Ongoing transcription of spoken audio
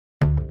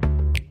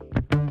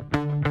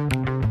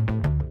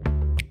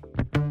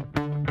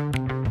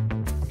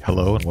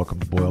Hello and welcome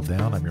to Boiled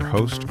Down. I'm your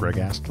host, Greg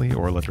Astley,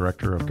 Orla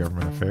Director of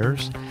Government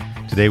Affairs.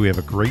 Today we have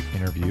a great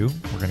interview.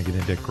 We're going to get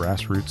into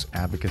grassroots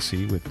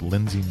advocacy with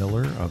Lindsay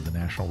Miller of the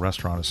National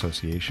Restaurant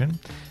Association.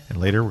 And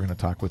later we're going to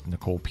talk with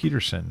Nicole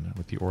Peterson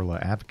with the Orla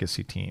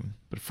Advocacy Team.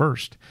 But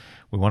first,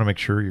 we want to make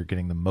sure you're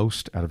getting the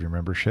most out of your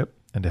membership.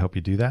 And to help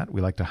you do that,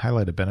 we like to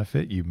highlight a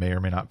benefit you may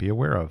or may not be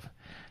aware of.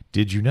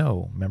 Did you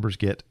know members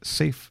get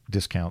SAFE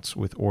discounts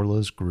with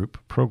Orla's group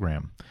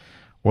program?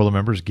 Orla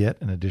members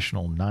get an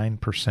additional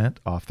 9%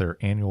 off their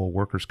annual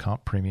workers'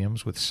 comp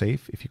premiums with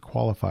SAFE if you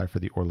qualify for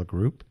the Orla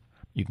group.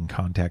 You can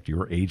contact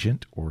your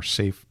agent or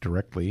SAFE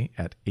directly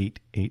at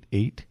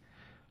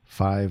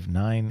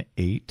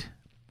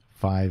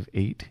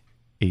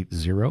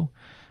 888-598-5880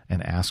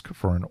 and ask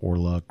for an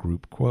Orla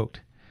group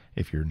quote.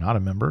 If you're not a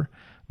member,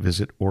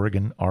 visit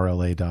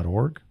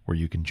OregonRLA.org where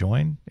you can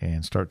join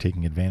and start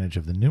taking advantage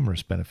of the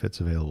numerous benefits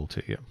available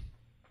to you.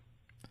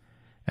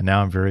 And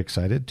now I'm very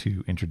excited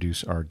to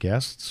introduce our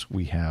guests.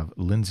 We have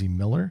Lindsay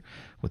Miller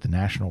with the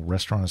National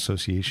Restaurant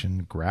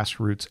Association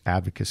Grassroots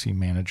Advocacy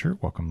Manager.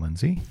 Welcome,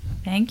 Lindsay.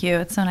 Thank you.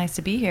 It's so nice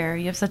to be here.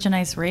 You have such a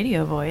nice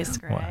radio voice,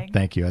 Greg. Well,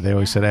 thank you. They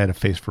always said I had a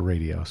face for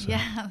radio. So.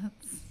 Yeah.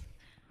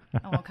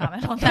 I won't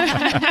comment on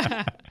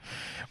that.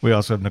 We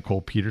also have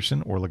Nicole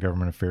Peterson, Orla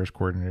Government Affairs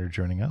Coordinator,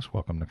 joining us.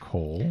 Welcome,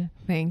 Nicole.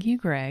 Thank you,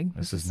 Greg.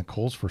 This is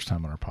Nicole's first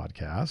time on our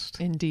podcast.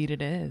 Indeed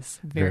it is.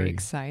 Very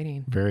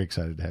exciting. Very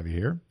excited to have you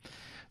here.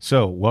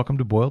 So welcome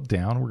to Boiled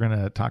Down. We're going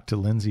to talk to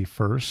Lindsay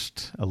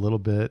first a little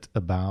bit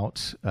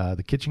about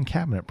the Kitchen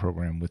Cabinet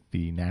Program with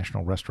the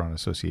National Restaurant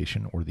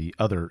Association, or the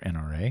other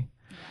NRA.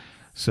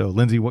 So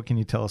Lindsay, what can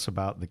you tell us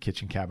about the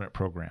Kitchen Cabinet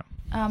Program?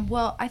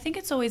 Well, I think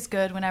it's always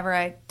good whenever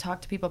I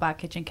talk to people about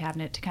Kitchen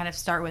Cabinet to kind of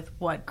start with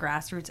what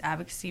grassroots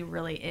advocacy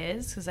really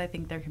is, because I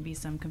think there can be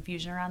some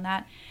confusion around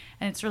that.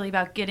 And it's really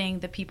about getting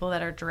the people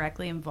that are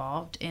directly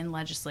involved in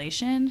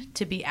legislation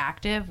to be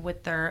active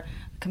with their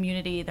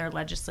community, their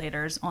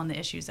legislators, on the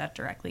issues that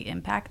directly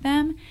impact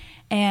them.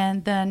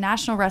 And the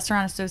National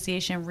Restaurant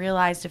Association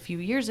realized a few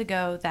years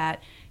ago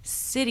that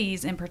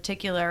cities in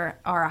particular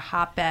are a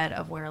hotbed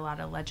of where a lot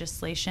of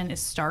legislation is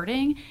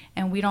starting,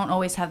 and we don't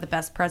always have the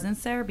best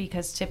presence there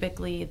because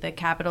typically the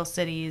capital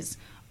cities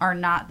are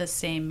not the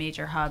same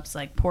major hubs.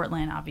 Like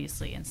Portland,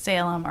 obviously, and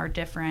Salem are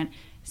different.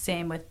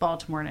 Same with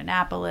Baltimore and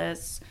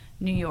Annapolis,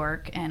 New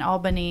York and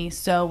Albany.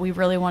 So we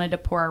really wanted to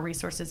pour our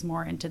resources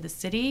more into the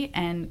city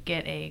and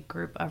get a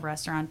group of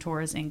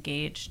restaurateurs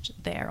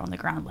engaged there on the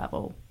ground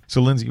level.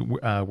 So Lindsay,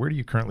 where do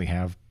you currently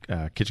have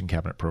kitchen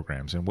cabinet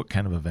programs, and what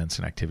kind of events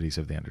and activities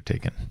have they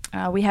undertaken?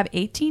 We have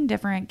 18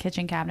 different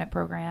kitchen cabinet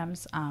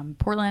programs.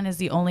 Portland is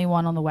the only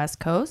one on the West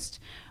Coast.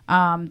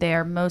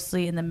 They're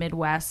mostly in the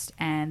Midwest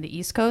and the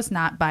East Coast,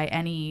 not by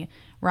any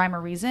rhyme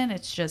or reason.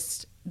 It's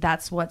just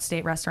that's what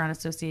state restaurant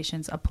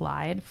associations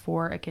applied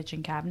for a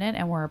kitchen cabinet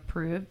and were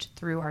approved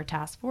through our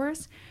task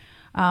force.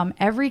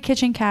 Every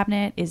kitchen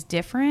cabinet is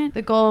different.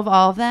 The goal of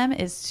all of them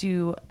is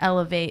to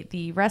elevate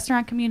the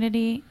restaurant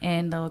community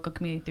and the local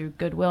community through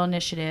goodwill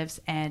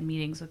initiatives and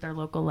meetings with their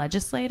local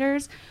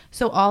legislators.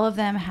 So all of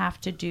them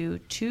have to do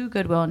 2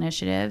 goodwill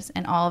initiatives,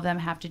 and all of them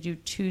have to do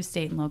 2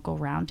 state and local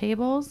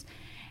roundtables.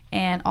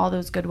 And all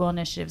those goodwill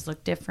initiatives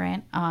look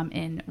different.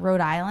 In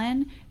Rhode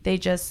Island, they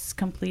just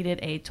completed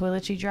a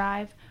toiletry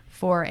drive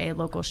for a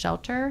local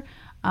shelter.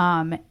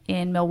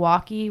 In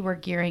Milwaukee, we're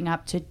gearing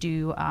up to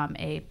do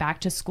a back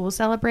to school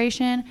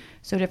celebration.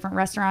 So different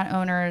restaurant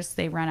owners,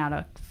 they rent out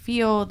a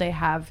field, they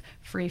have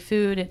free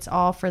food. It's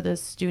all for the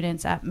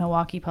students at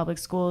Milwaukee Public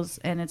Schools,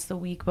 and it's the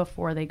week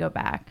before they go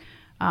back.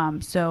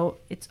 So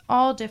it's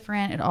all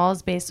different. It all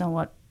is based on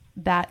what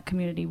that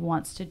community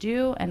wants to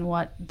do and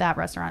what that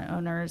restaurant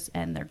owners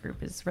and their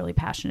group is really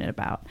passionate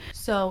about.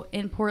 So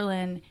in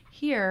Portland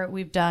here,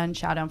 we've done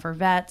Chow Down for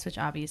Vets, which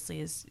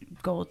obviously is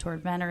goal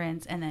toward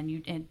veterans. And then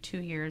you, in 2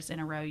 years in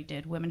a row, you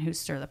did Women Who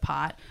Stir the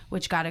Pot,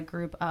 which got a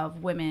group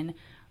of women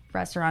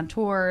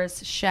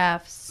restaurateurs,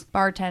 chefs,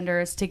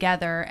 bartenders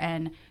together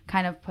and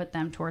kind of put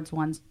them towards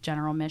one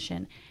general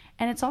mission.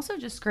 And it's also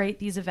just great.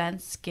 These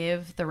events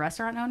give the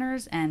restaurant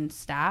owners and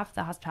staff,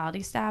 the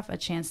hospitality staff, a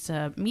chance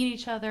to meet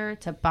each other,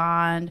 to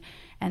bond.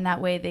 And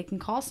that way they can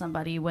call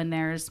somebody when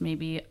there's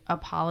maybe a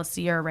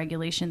policy or a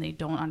regulation they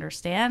don't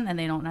understand and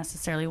they don't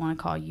necessarily want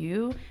to call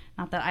you.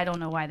 Not that I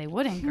don't know why they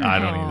wouldn't. I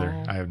don't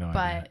either. I have no idea.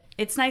 But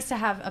it's nice to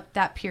have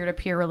that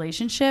peer-to-peer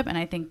relationship. And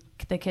I think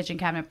the Kitchen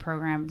Cabinet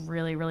Program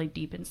really, really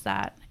deepens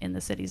that in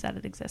the cities that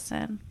it exists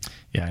in.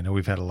 Yeah, I know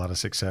we've had a lot of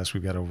success.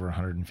 We've got over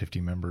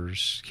 150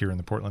 members here in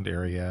the Portland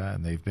area,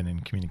 and they've been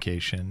in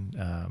communication.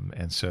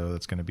 And so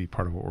that's going to be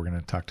part of what we're going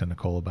to talk to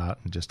Nicole about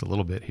in just a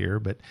little bit here.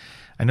 But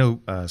I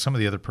know some of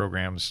the other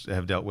programs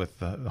have dealt with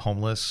the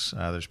homeless.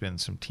 There's been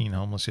some teen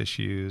homeless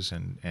issues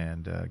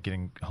and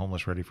getting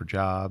homeless ready for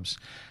jobs.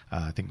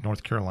 I think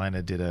North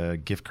Carolina did a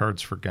gift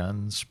cards for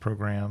guns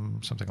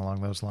program, something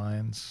along those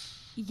lines.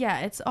 Yeah,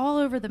 it's all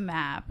over the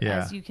map,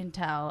 as you can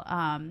tell.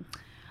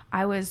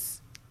 I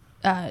was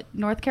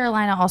North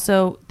Carolina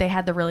also, they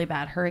had the really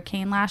bad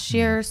hurricane last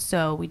year.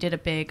 So we did a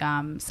big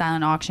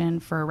silent auction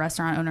for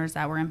restaurant owners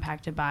that were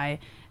impacted by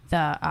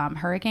the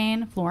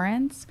Hurricane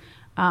Florence.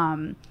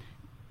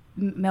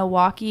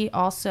 Milwaukee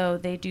also,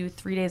 they do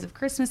 3 days of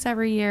Christmas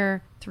every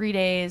year. 3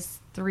 days,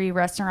 3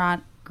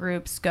 restaurant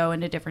groups go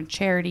into different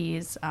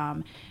charities.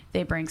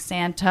 They bring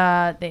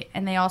Santa.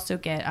 They also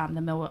get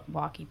the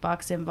Milwaukee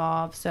Bucks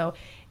involved. So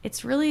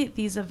it's really,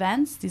 these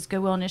events, these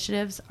Goodwill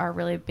initiatives are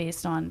really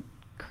based on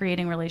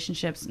creating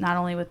relationships not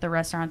only with the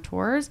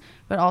restaurateurs,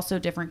 but also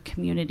different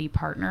community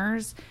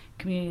partners,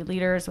 community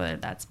leaders, whether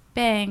that's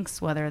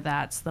banks, whether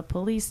that's the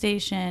police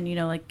station,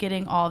 like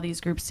getting all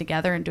these groups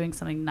together and doing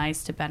something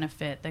nice to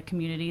benefit the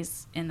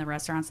communities in the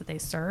restaurants that they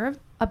serve.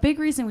 A big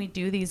reason we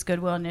do these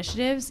Goodwill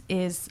initiatives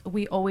is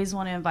we always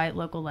want to invite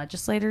local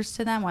legislators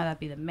to them, whether that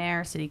be the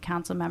mayor, city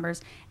council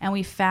members. And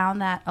we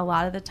found that a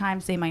lot of the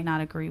times they might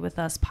not agree with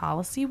us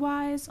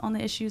policy-wise on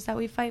the issues that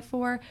we fight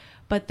for,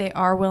 but they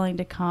are willing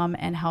to come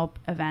and help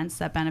events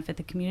that benefit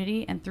the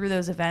community. And through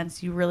those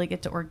events, you really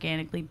get to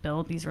organically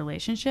build these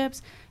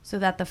relationships so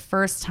that the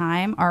first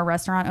time our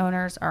restaurant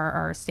owners,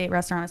 our state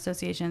restaurant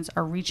associations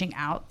are reaching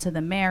out to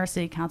the mayor,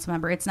 city council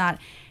member, it's not,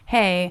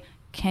 hey,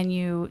 can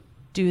you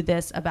do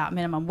this about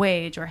minimum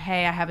wage, or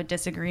hey, I have a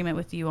disagreement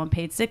with you on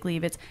paid sick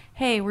leave. It's,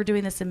 hey, we're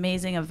doing this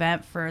amazing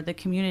event for the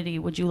community.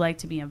 Would you like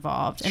to be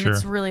involved? And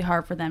It's really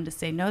hard for them to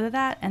say no to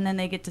that. And then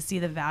they get to see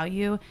the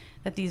value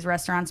that these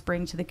restaurants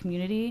bring to the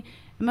community.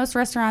 And most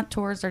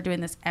restaurateurs are doing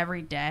this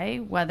every day,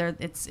 whether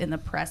it's in the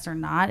press or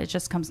not. It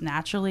just comes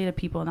naturally to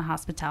people in the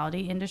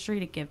hospitality industry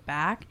to give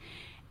back.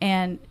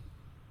 And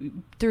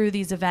through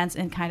these events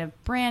and kind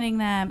of branding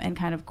them and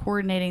kind of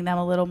coordinating them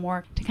a little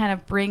more to kind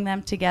of bring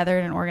them together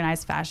in an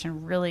organized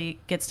fashion really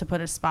gets to put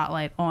a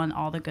spotlight on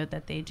all the good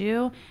that they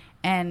do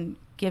and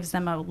gives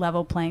them a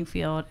level playing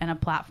field and a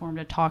platform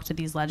to talk to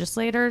these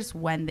legislators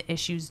when the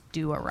issues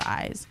do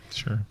arise.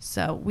 Sure.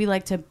 So we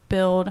like to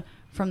build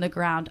from the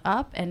ground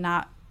up, and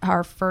not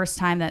our first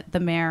time that the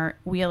Mayor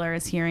Wheeler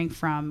is hearing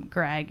from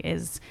Greg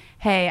is,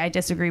 hey, I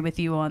disagree with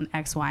you on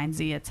X, Y, and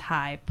Z. It's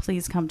hi,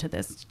 please come to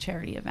this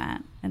charity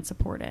event and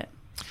support it.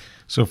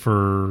 So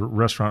for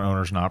restaurant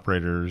owners and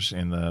operators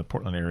in the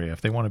Portland area, if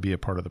they want to be a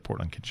part of the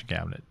Portland Kitchen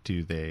Cabinet,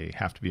 do they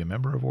have to be a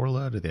member of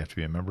Orla? Do they have to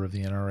be a member of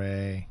the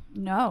NRA?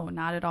 No,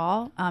 not at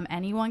all.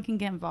 Anyone can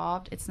get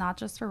involved. It's not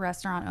just for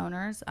restaurant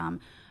owners.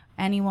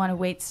 Anyone,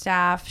 wait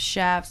staff,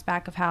 chefs,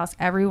 back of house,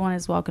 everyone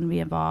is welcome to be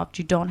involved.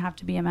 You don't have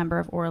to be a member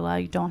of Orla.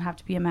 You don't have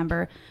to be a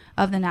member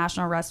of the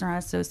National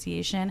Restaurant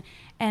Association.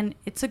 And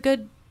it's a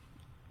good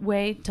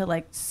way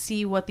to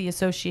see what the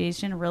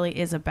association really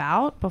is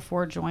about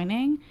before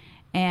joining.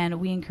 And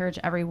we encourage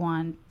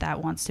everyone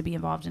that wants to be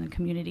involved in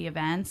community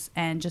events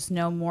and just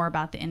know more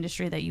about the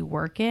industry that you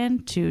work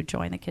in to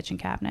join the Kitchen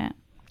Cabinet.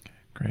 Okay,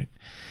 great.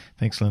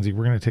 Thanks, Lindsay.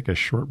 We're going to take a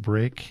short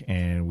break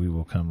and we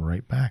will come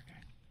right back.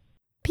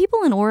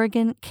 People in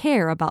Oregon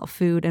care about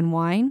food and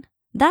wine.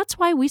 That's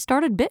why we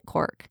started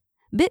BitCork.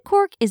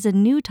 BitCork is a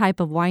new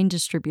type of wine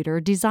distributor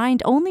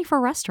designed only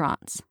for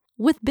restaurants.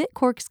 With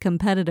BitCork's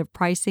competitive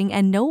pricing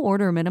and no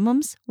order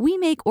minimums, we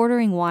make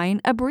ordering wine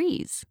a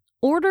breeze.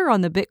 Order on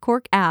the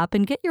BitCork app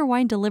and get your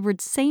wine delivered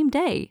same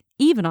day,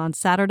 even on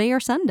Saturday or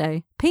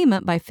Sunday.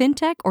 Payment by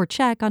FinTech or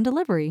check on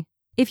delivery.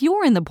 If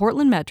you're in the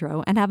Portland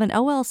Metro and have an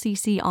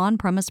OLCC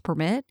on-premise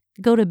permit,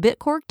 go to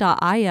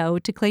bitcork.io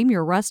to claim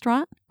your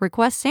restaurant,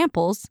 request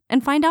samples,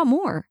 and find out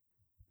more.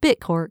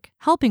 BitCork,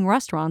 helping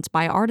restaurants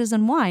buy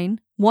artisan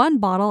wine, one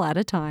bottle at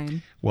a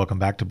time. Welcome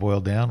back to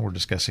Boiled Down. We're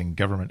discussing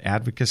government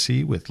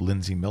advocacy with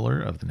Lindsay Miller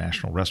of the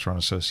National Restaurant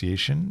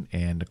Association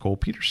and Nicole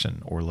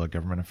Peterson, Orla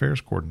Government Affairs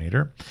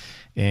Coordinator.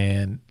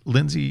 And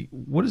Lindsay,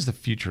 what does the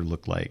future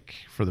look like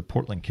for the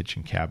Portland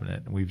Kitchen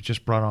Cabinet? We've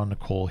just brought on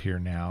Nicole here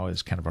now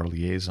as kind of our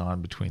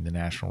liaison between the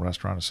National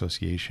Restaurant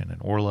Association and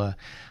Orla.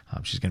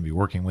 She's going to be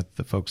working with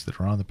the folks that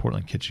are on the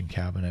Portland Kitchen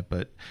Cabinet.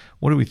 But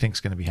what do we think is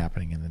going to be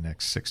happening in the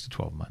next 6 to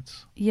 12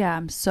 months? Yeah,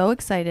 I'm so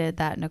excited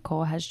that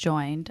Nicole has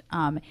joined.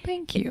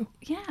 Thank you.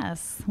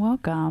 Yes,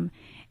 welcome.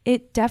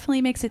 It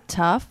definitely makes it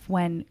tough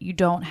when you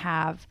don't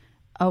have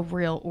a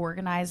real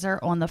organizer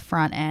on the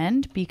front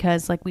end,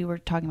 because like we were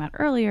talking about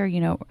earlier,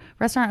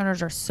 restaurant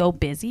owners are so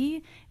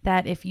busy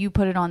that if you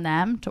put it on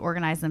them to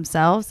organize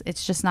themselves,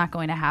 it's just not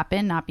going to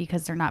happen. Not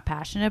because they're not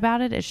passionate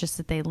about it. It's just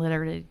that they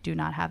literally do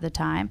not have the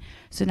time.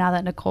 So now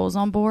that Nicole's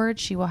on board,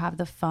 she will have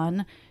the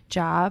fun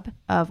job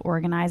of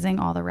organizing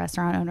all the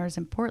restaurant owners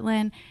in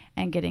Portland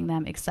and getting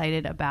them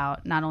excited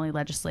about not only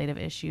legislative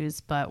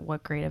issues, but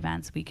what great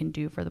events we can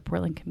do for the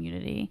Portland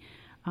community.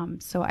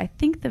 So I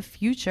think the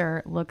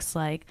future looks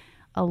like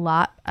a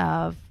lot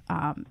of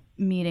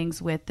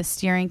meetings with the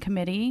steering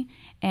committee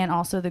and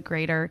also the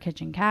greater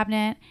kitchen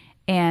cabinet.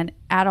 And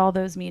at all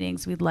those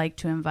meetings, we'd like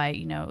to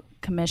invite,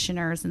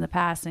 commissioners in the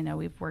past. I know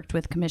we've worked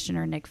with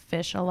Commissioner Nick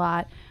Fish a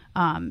lot.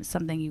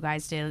 Something you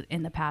guys did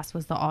in the past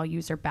was the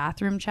all-user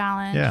bathroom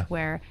challenge,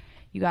 where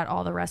you got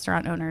all the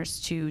restaurant owners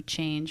to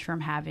change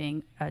from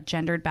having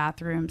gendered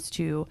bathrooms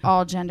to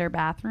all-gender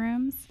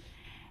bathrooms.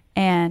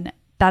 And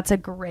that's a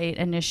great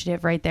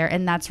initiative right there.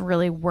 And that's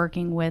really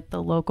working with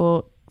the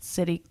local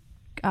city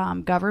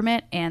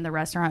government and the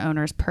restaurant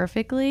owners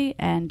perfectly.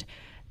 And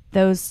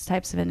those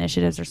types of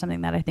initiatives are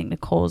something that I think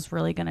Nicole's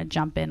really going to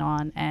jump in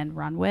on and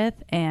run with.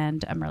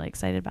 And I'm really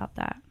excited about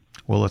that.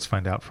 Well, let's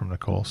find out from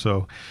Nicole.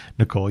 So,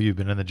 Nicole, you've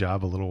been in the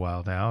job a little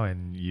while now,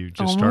 and you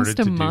just started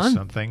to do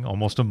something.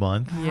 Almost a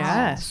month.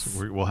 Yes.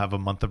 So we'll have a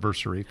month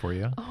anniversary for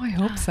you. Oh, I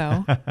hope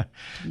so.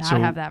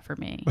 Not have that for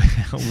me.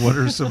 What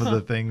are some of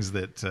the things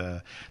that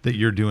that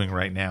you're doing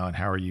right now, and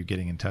how are you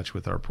getting in touch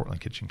with our Portland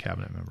Kitchen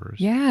Cabinet members?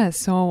 Yeah,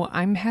 so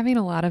I'm having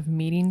a lot of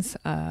meetings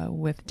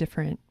with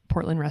different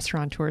Portland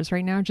restaurateurs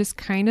right now, just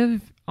kind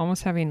of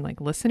almost having like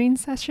listening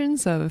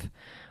sessions of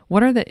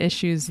what are the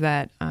issues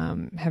that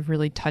have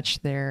really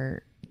touched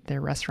their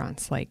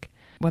restaurants, like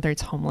whether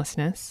it's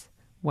homelessness,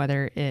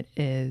 whether it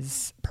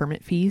is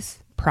permit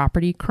fees,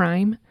 property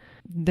crime.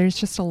 There's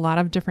just a lot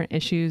of different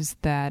issues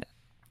that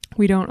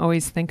we don't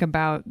always think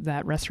about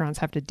that restaurants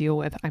have to deal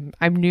with.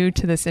 I'm new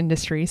to this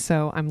industry,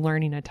 so I'm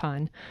learning a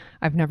ton.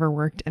 I've never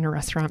worked in a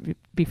restaurant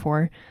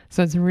before,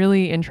 so it's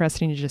really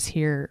interesting to just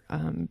hear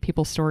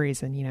people's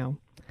stories. And,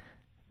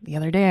 the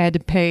other day I had to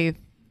pay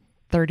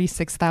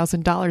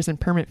 $36,000 in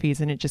permit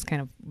fees, and it just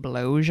kind of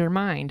blows your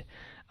mind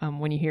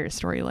when you hear a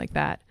story like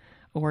that,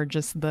 or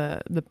just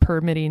the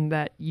permitting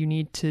that you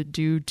need to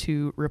do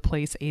to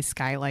replace a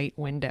skylight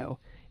window.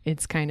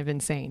 It's kind of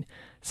insane.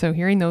 So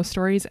hearing those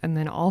stories, and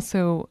then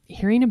also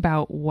hearing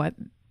about what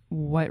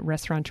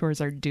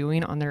restaurateurs are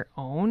doing on their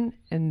own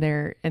in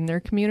their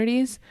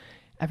communities.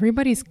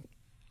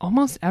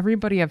 Almost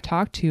everybody I've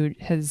talked to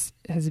has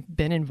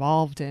been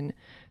involved in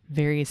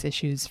various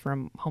issues,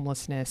 from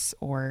homelessness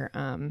or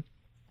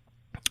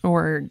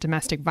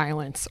domestic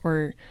violence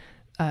or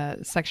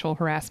sexual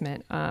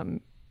harassment.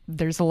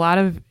 There's a lot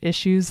of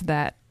issues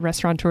that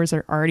restaurateurs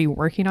are already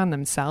working on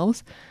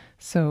themselves.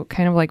 So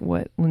kind of like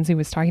what Lindsay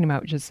was talking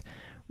about, just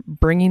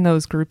bringing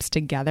those groups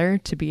together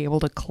to be able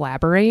to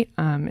collaborate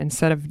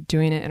instead of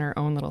doing it in our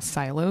own little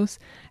silos.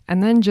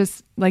 And then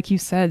just, like you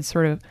said,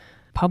 sort of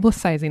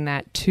publicizing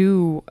that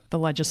to the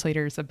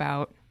legislators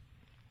about,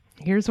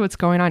 here's what's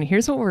going on.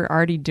 Here's what we're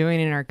already doing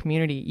in our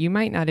community. You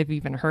might not have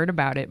even heard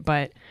about it,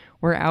 but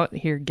we're out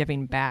here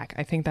giving back.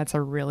 I think that's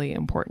a really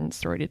important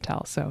story to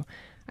tell. So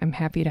I'm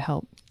happy to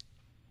help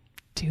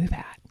do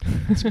that.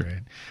 That's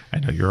great. I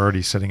know you're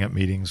already setting up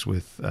meetings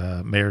with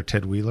Mayor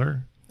Ted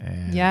Wheeler.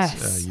 And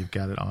yes. You've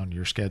got it on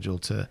your schedule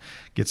to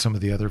get some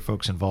of the other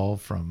folks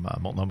involved, from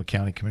Multnomah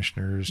County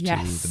commissioners to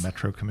the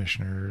Metro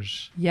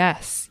commissioners.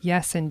 Yes,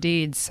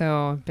 indeed.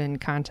 So I've been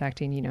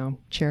contacting,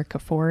 Chair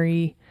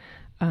Kafori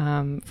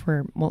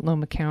for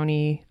Multnomah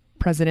County,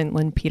 President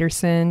Lynn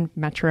Peterson,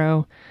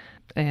 Metro,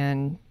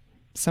 and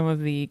some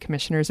of the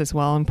commissioners as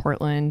well in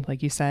Portland.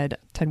 Like you said,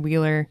 Ted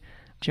Wheeler,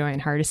 Joanne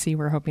Hardesty,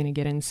 we're hoping to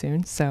get in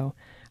soon. So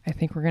I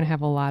think we're going to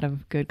have a lot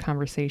of good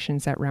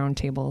conversations at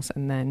roundtables.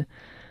 And then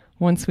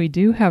once we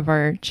do have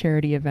our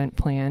charity event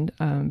planned,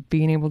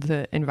 being able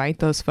to invite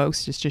those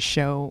folks just to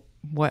show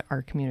what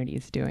our community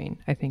is doing,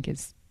 I think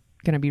is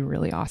going to be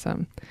really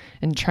awesome.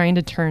 And trying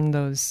to turn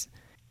those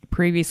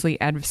previously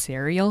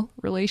adversarial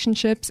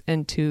relationships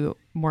into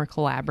more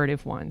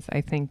collaborative ones,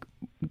 I think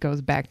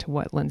goes back to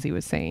what Lindsay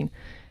was saying.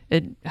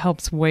 It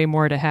helps way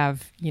more to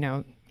have,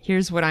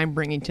 here's what I'm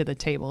bringing to the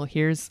table.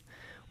 Here's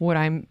what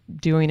I'm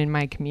doing in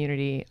my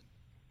community.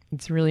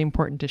 It's really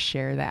important to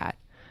share that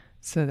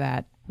so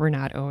that we're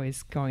not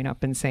always going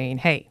up and saying,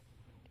 hey,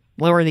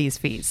 lower these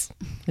fees.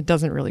 It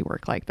doesn't really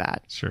work like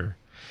that. Sure.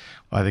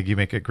 Well, I think you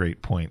make a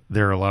great point.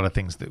 There are a lot of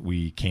things that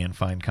we can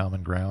find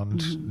common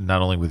ground,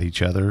 not only with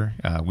each other.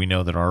 We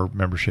know that our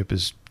membership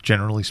is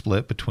generally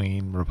split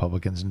between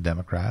Republicans and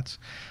Democrats,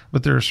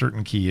 but there are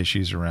certain key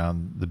issues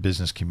around the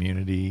business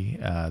community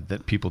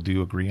that people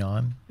do agree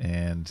on,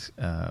 and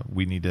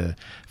we need to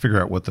figure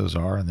out what those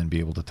are and then be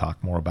able to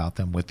talk more about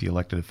them with the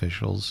elected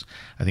officials.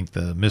 I think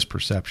the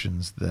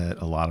misperceptions that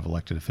a lot of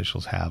elected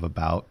officials have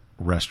about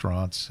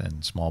restaurants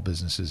and small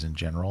businesses in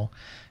general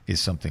is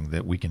something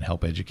that we can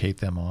help educate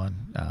them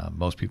on.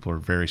 Most people are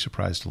very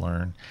surprised to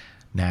learn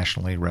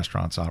nationally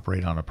restaurants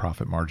operate on a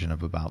profit margin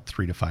of about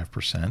 3 to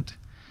 5%.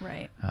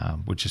 Right.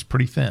 Which is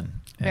pretty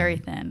thin. Very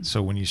thin.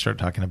 So when you start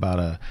talking about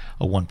a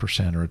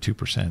 1% or a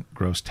 2%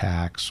 gross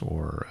tax,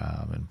 or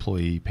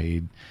employer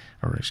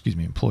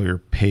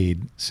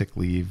paid sick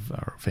leave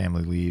or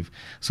family leave,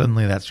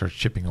 suddenly that starts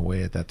chipping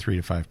away at that 3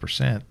 to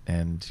 5%,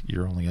 and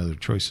your only other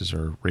choices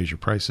are raise your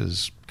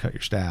prices, cut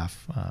your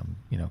staff,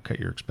 cut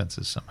your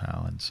expenses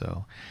somehow. And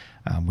so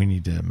we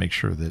need to make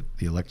sure that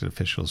the elected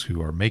officials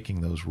who are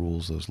making those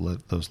rules,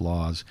 those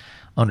laws,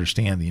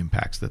 understand the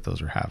impacts that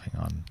those are having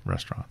on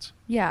restaurants.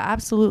 Yeah,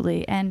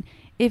 absolutely. And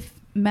if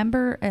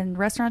member and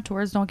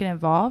restaurateurs don't get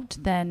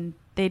involved, then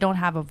they don't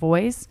have a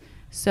voice.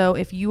 So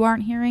if you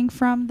aren't hearing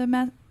from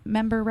the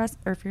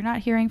or if you're not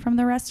hearing from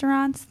the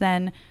restaurants,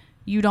 then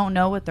you don't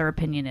know what their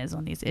opinion is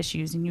on these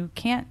issues, and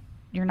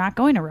you're not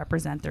going to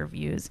represent their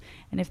views.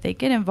 And if they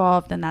get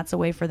involved, then that's a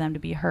way for them to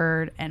be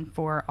heard and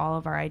for all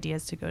of our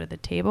ideas to go to the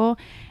table.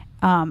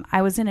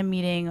 I was in a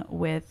meeting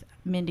with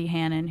Mindy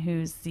Hannon,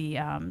 who's the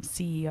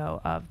CEO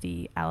of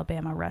the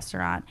Alabama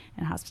Restaurant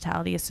and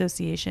Hospitality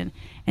Association,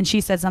 and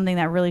she said something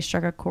that really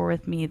struck a chord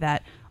with me,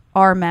 that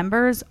our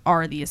members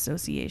are the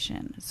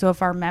association. So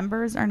if our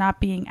members are not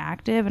being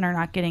active and are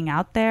not getting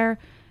out there,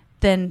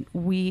 then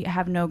we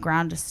have no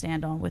ground to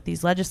stand on with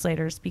these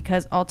legislators,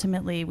 because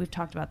ultimately, we've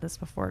talked about this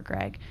before,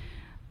 Greg,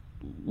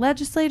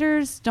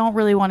 legislators don't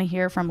really want to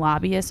hear from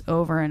lobbyists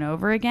over and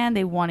over again.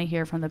 They want to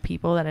hear from the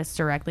people that it's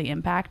directly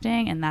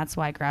impacting, and that's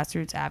why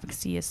grassroots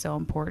advocacy is so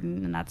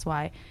important, and that's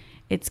why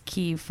it's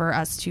key for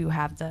us to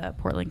have the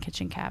Portland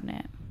Kitchen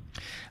Cabinet.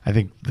 I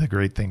think the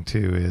great thing,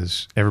 too,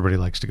 is everybody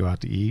likes to go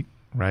out to eat,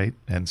 right?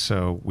 And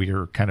so we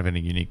are kind of in a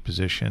unique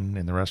position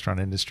in the restaurant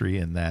industry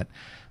in that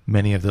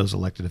many of those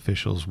elected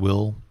officials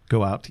will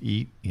go out to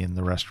eat in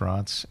the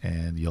restaurants,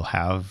 and you'll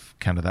have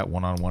kind of that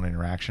one-on-one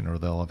interaction, or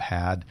they'll have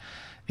had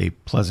a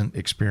pleasant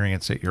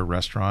experience at your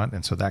restaurant.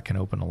 And so that can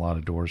open a lot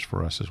of doors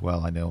for us as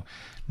well. I know,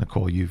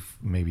 Nicole, you've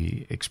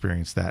maybe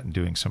experienced that in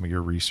doing some of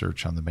your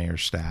research on the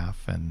mayor's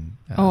staff and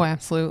oh,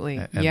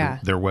 absolutely. And yeah.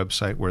 their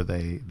website where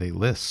they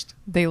list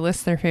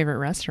their favorite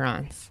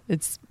restaurants.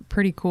 It's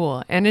pretty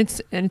cool. And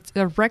it's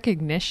a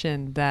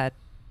recognition that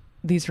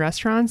these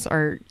restaurants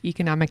are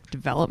economic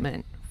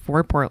development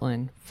for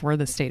Portland, for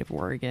the state of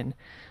Oregon.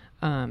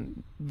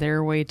 They're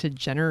a way to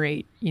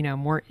generate,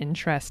 more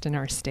interest in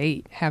our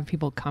state, have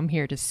people come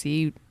here to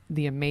see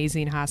the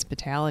amazing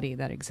hospitality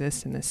that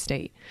exists in this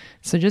state.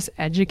 So just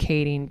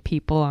educating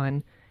people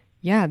on,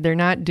 they're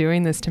not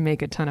doing this to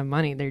make a ton of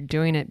money. They're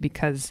doing it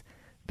because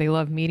they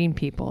love meeting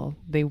people.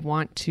 They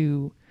want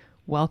to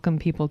welcome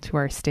people to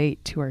our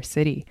state, to our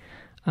city.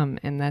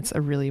 And that's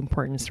a really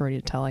important story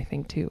to tell, I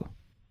think, too.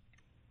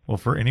 Well,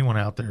 for anyone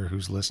out there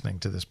who's listening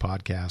to this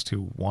podcast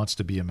who wants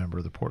to be a member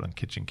of the Portland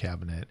Kitchen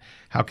Cabinet,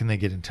 how can they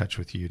get in touch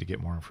with you to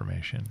get more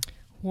information?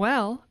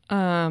 Well,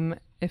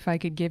 if I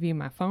could give you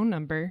my phone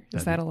number,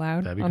 is that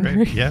allowed? That'd be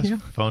great. Yes,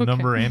 phone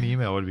number and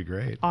email would be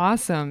great.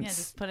 Awesome. Yeah,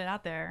 just put it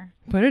out there.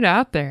 Put it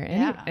out there.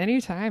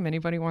 Anytime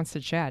anybody wants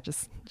to chat,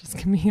 just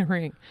give me a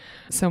ring.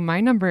 So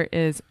my number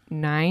is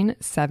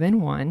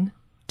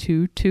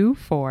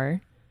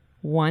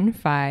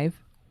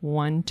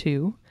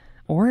 971-224-1512.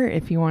 Or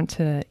if you want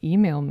to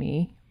email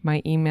me,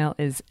 my email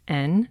is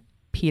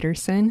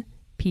npeterson,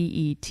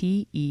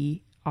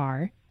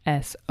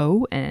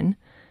 PETERSON,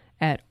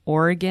 at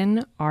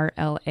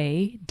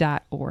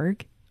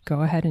OregonRLA.org.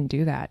 Go ahead and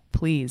do that,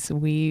 please.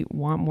 We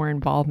want more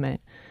involvement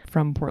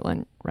from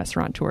Portland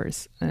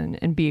restaurateurs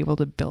and be able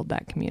to build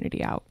that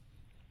community out.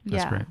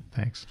 That's great.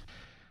 Thanks.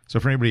 So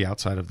for anybody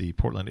outside of the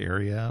Portland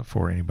area,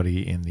 for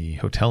anybody in the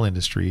hotel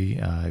industry,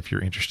 if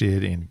you're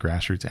interested in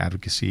grassroots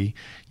advocacy,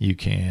 you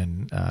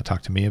can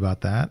talk to me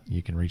about that.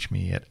 You can reach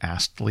me at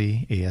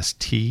Astley,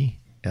 ASTLEY,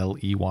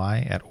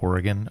 at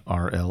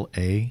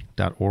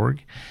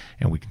OregonRLA.org,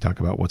 and we can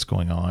talk about what's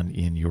going on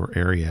in your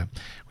area.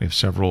 We have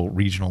several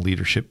regional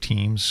leadership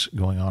teams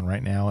going on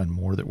right now and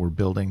more that we're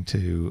building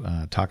to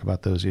talk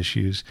about those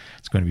issues.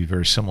 It's going to be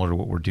very similar to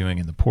what we're doing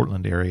in the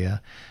Portland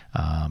area.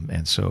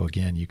 And so,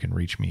 again, you can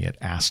reach me at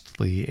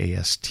Astley,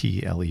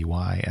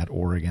 ASTLEY, at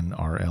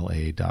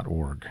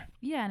OregonRLA.org.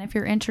 Yeah, and if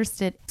you're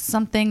interested,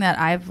 something that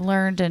I've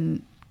learned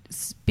and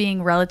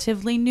being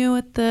relatively new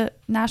at the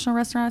National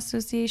Restaurant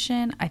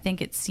Association, I think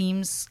it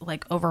seems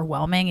like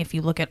overwhelming if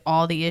you look at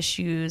all the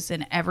issues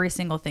and every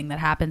single thing that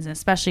happens, and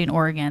especially in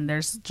Oregon,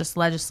 there's just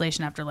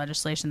legislation after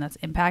legislation that's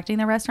impacting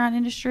the restaurant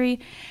industry.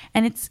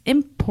 And it's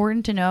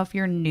important to know, if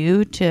you're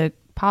new to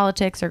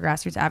politics or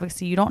grassroots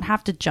advocacy, you don't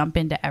have to jump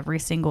into every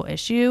single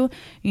issue.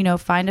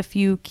 Find a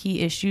few key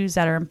issues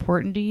that are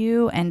important to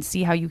you and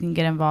see how you can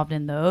get involved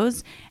in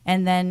those.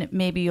 And then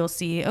maybe you'll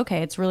see,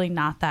 okay, it's really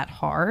not that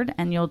hard,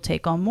 and you'll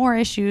take on more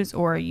issues,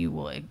 or you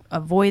will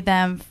avoid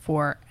them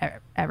for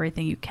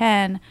everything you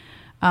can.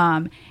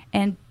 And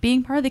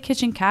being part of the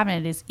kitchen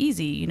cabinet is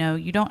easy.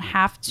 You don't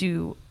have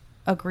to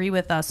agree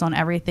with us on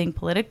everything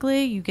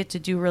politically. You get to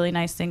do really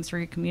nice things for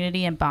your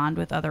community and bond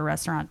with other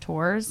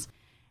restaurateurs.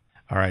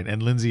 All right.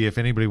 And Lindsay, if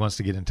anybody wants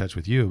to get in touch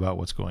with you about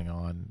what's going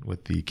on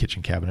with the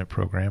Kitchen Cabinet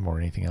program or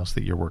anything else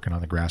that you're working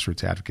on the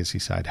grassroots advocacy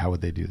side, how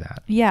would they do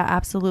that? Yeah,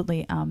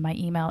 absolutely. My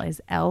email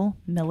is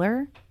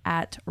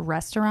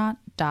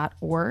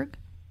lmiller@restaurant.org.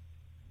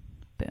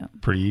 Boom.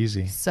 Pretty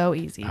easy. So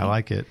easy. I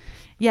like it.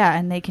 Yeah,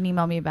 and they can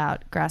email me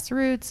about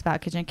grassroots,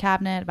 about Kitchen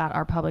Cabinet, about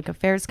our public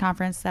affairs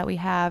conference that we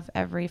have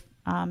every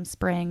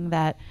spring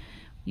that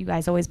you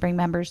guys always bring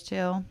members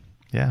to.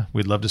 Yeah,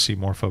 we'd love to see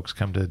more folks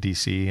come to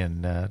DC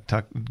and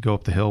go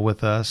up the hill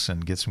with us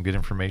and get some good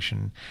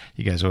information.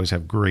 You guys always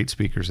have great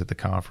speakers at the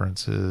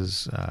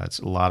conferences. It's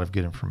a lot of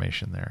good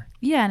information there.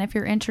 Yeah, and if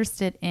you're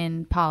interested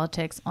in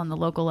politics on the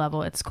local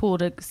level, it's cool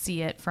to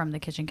see it from the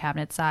Kitchen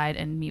Cabinet side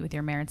and meet with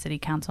your mayor and city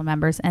council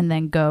members, and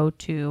then go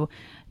to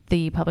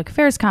the public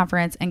affairs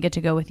conference and get to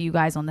go with you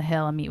guys on the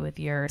Hill and meet with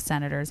your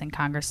senators and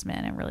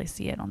congressmen and really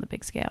see it on the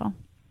big scale.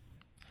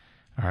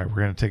 All right, we're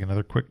going to take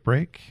another quick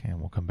break, and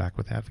we'll come back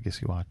with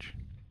Advocacy Watch.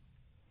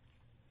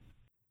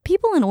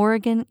 People in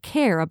Oregon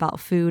care about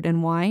food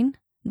and wine.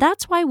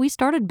 That's why we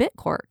started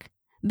BitCork.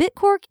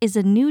 BitCork is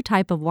a new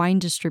type of wine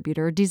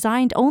distributor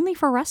designed only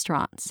for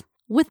restaurants.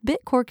 With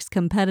BitCork's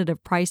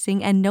competitive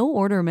pricing and no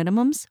order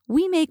minimums,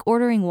 we make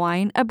ordering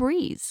wine a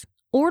breeze.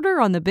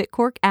 Order on the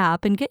Bitcork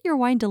app and get your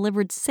wine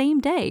delivered same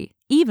day,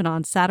 even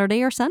on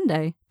Saturday or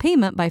Sunday.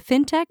 Payment by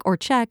FinTech or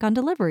check on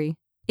delivery.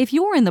 If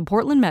you're in the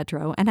Portland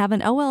Metro and have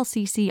an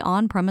OLCC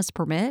on-premise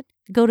permit,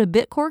 go to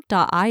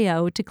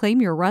bitcork.io to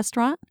claim your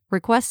restaurant,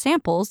 request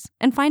samples,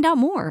 and find out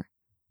more.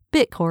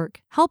 Bitcork,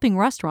 helping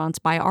restaurants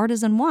buy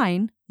artisan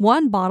wine,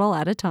 one bottle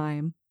at a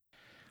time.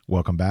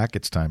 Welcome back.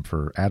 It's time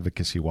for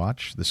Advocacy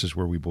Watch. This is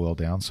where we boil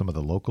down some of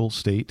the local,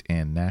 state,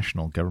 and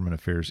national government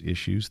affairs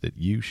issues that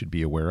you should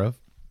be aware of.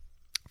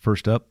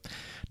 First up,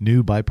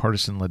 new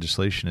bipartisan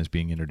legislation is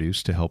being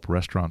introduced to help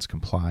restaurants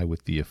comply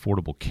with the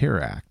Affordable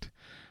Care Act.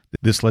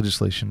 This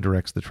legislation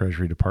directs the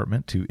Treasury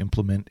Department to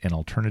implement an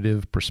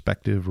alternative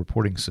prospective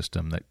reporting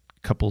system that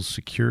couples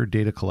secure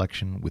data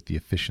collection with the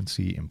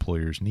efficiency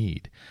employers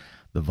need.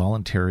 The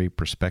voluntary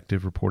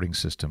prospective reporting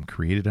system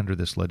created under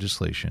this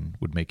legislation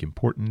would make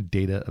important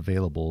data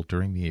available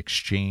during the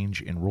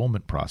exchange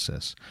enrollment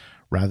process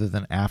rather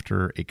than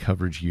after a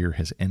coverage year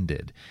has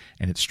ended,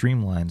 and it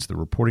streamlines the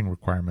reporting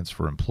requirements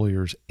for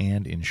employers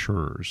and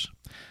insurers.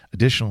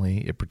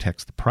 Additionally, it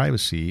protects the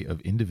privacy of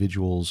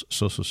individuals'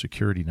 Social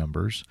Security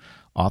numbers,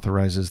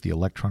 authorizes the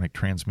electronic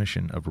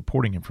transmission of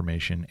reporting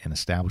information, and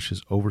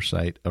establishes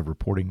oversight of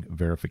reporting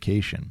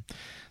verification.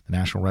 The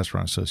National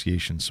Restaurant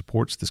Association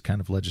supports this kind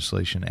of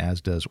legislation,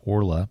 as does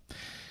Orla.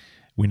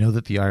 We know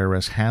that the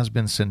IRS has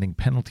been sending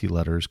penalty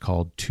letters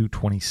called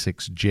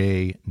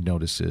 226J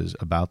notices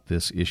about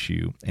this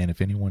issue, and if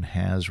anyone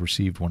has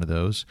received one of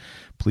those,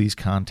 please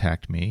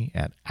contact me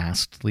at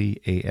Astley,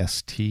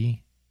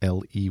 ASTLEY,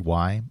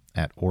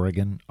 at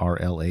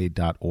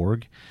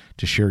OregonRLA.org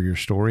to share your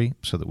story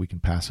so that we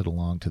can pass it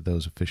along to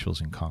those officials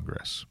in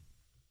Congress.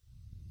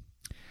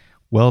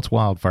 Well, it's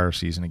wildfire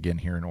season again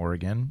here in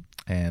Oregon,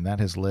 and that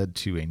has led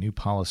to a new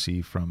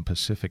policy from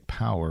Pacific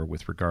Power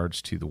with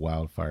regards to the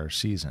wildfire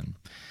season.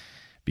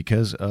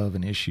 Because of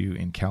an issue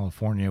in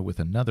California with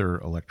another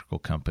electrical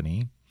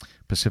company,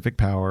 Pacific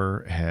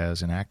Power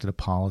has enacted a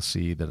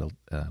policy that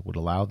would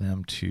allow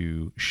them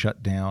to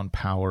shut down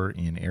power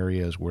in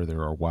areas where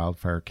there are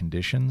wildfire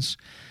conditions,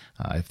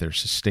 if they're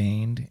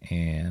sustained,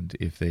 and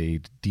if they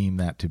deem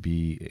that to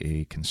be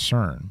a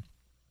concern.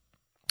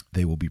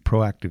 They will be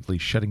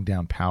proactively shutting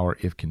down power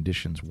if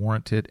conditions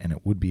warrant it, and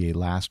it would be a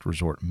last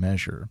resort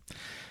measure.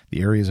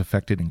 The areas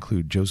affected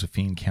include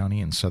Josephine County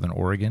in southern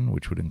Oregon,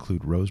 which would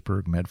include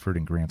Roseburg, Medford,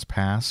 and Grants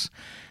Pass,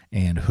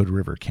 and Hood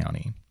River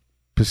County.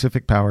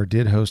 Pacific Power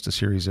did host a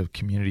series of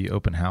community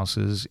open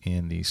houses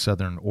in the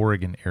southern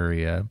Oregon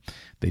area.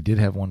 They did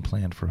have one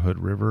planned for Hood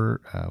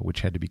River,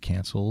 which had to be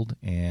canceled,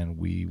 and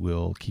we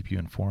will keep you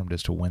informed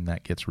as to when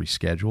that gets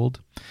rescheduled.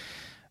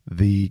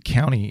 The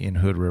county in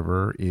Hood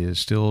River is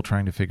still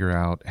trying to figure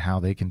out how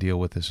they can deal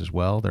with this as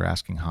well. They're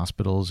asking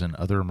hospitals and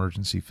other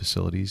emergency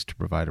facilities to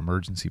provide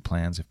emergency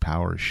plans if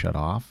power is shut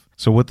off.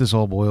 So what this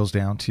all boils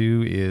down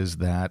to is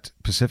that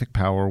Pacific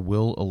Power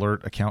will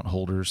alert account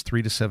holders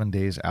 3 to 7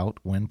 days out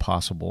when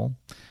possible.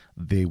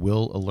 They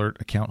will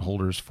alert account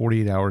holders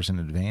 48 hours in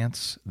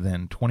advance,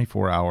 then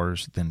 24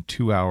 hours, then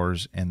 2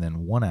 hours, and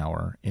then 1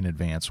 hour in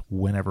advance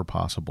whenever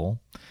possible.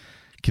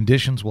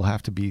 Conditions will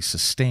have to be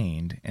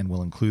sustained and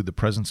will include the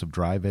presence of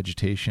dry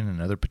vegetation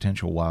and other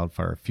potential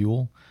wildfire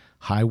fuel,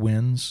 high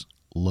winds,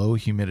 low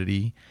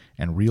humidity,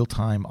 and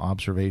real-time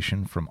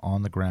observation from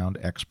on-the-ground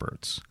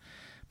experts.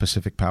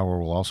 Pacific Power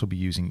will also be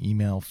using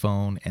email,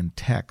 phone, and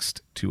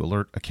text to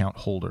alert account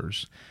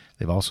holders.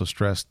 They've also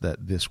stressed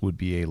that this would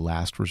be a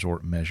last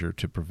resort measure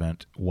to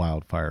prevent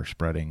wildfire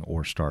spreading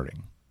or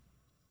starting.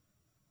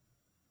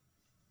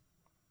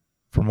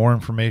 For more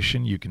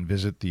information, you can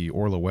visit the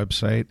Orla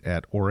website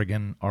at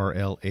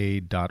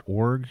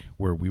OregonRLA.org,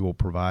 where we will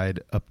provide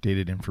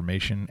updated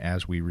information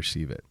as we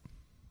receive it.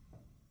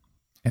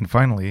 And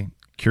finally,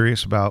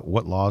 curious about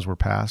what laws were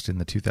passed in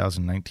the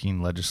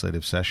 2019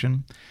 legislative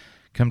session?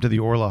 Come to the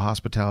Orla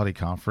Hospitality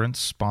Conference,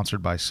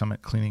 sponsored by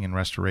Summit Cleaning and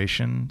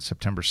Restoration,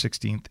 September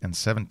 16th and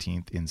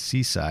 17th in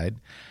Seaside.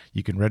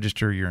 You can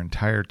register your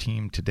entire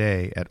team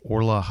today at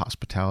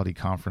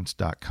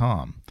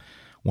orlahospitalityconference.com.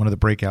 One of the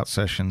breakout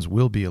sessions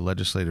will be a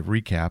legislative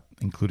recap,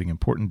 including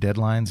important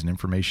deadlines and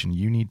information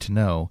you need to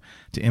know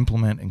to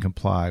implement and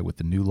comply with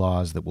the new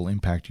laws that will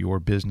impact your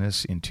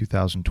business in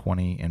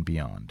 2020 and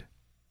beyond.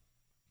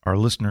 Our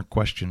listener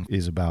question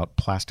is about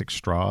plastic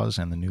straws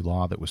and the new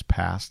law that was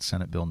passed,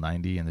 Senate Bill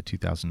 90, in the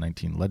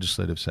 2019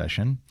 legislative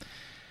session.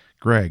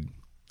 Greg,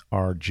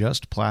 are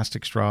just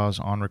plastic straws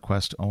on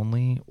request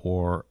only,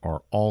 or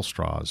are all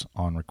straws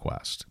on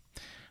request?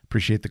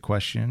 Appreciate the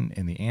question,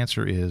 and the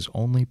answer is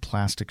only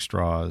plastic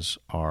straws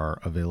are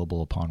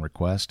available upon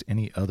request.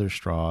 Any other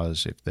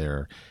straws, if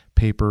they're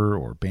paper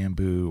or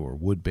bamboo or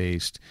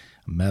wood-based,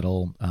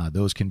 metal,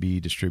 those can be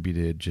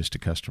distributed just to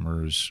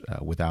customers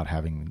without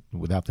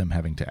them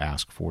having to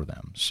ask for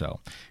them.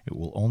 So it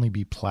will only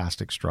be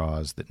plastic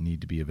straws that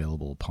need to be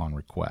available upon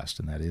request,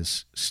 and that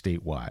is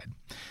statewide.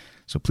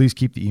 So please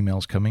keep the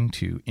emails coming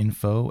to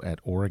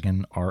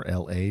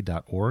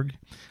info@OregonRLA.org.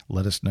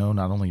 Let us know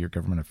not only your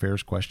government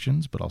affairs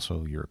questions, but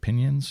also your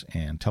opinions,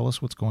 and tell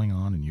us what's going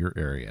on in your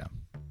area.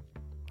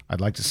 I'd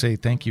like to say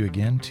thank you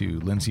again to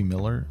Lindsay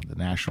Miller, the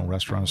National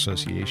Restaurant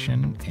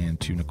Association, and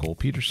to Nicole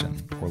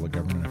Peterson, Orla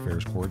Government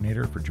Affairs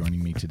Coordinator, for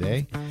joining me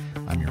today.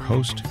 I'm your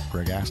host,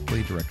 Greg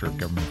Astley, Director of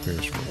Government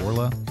Affairs for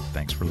Orla.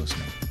 Thanks for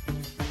listening.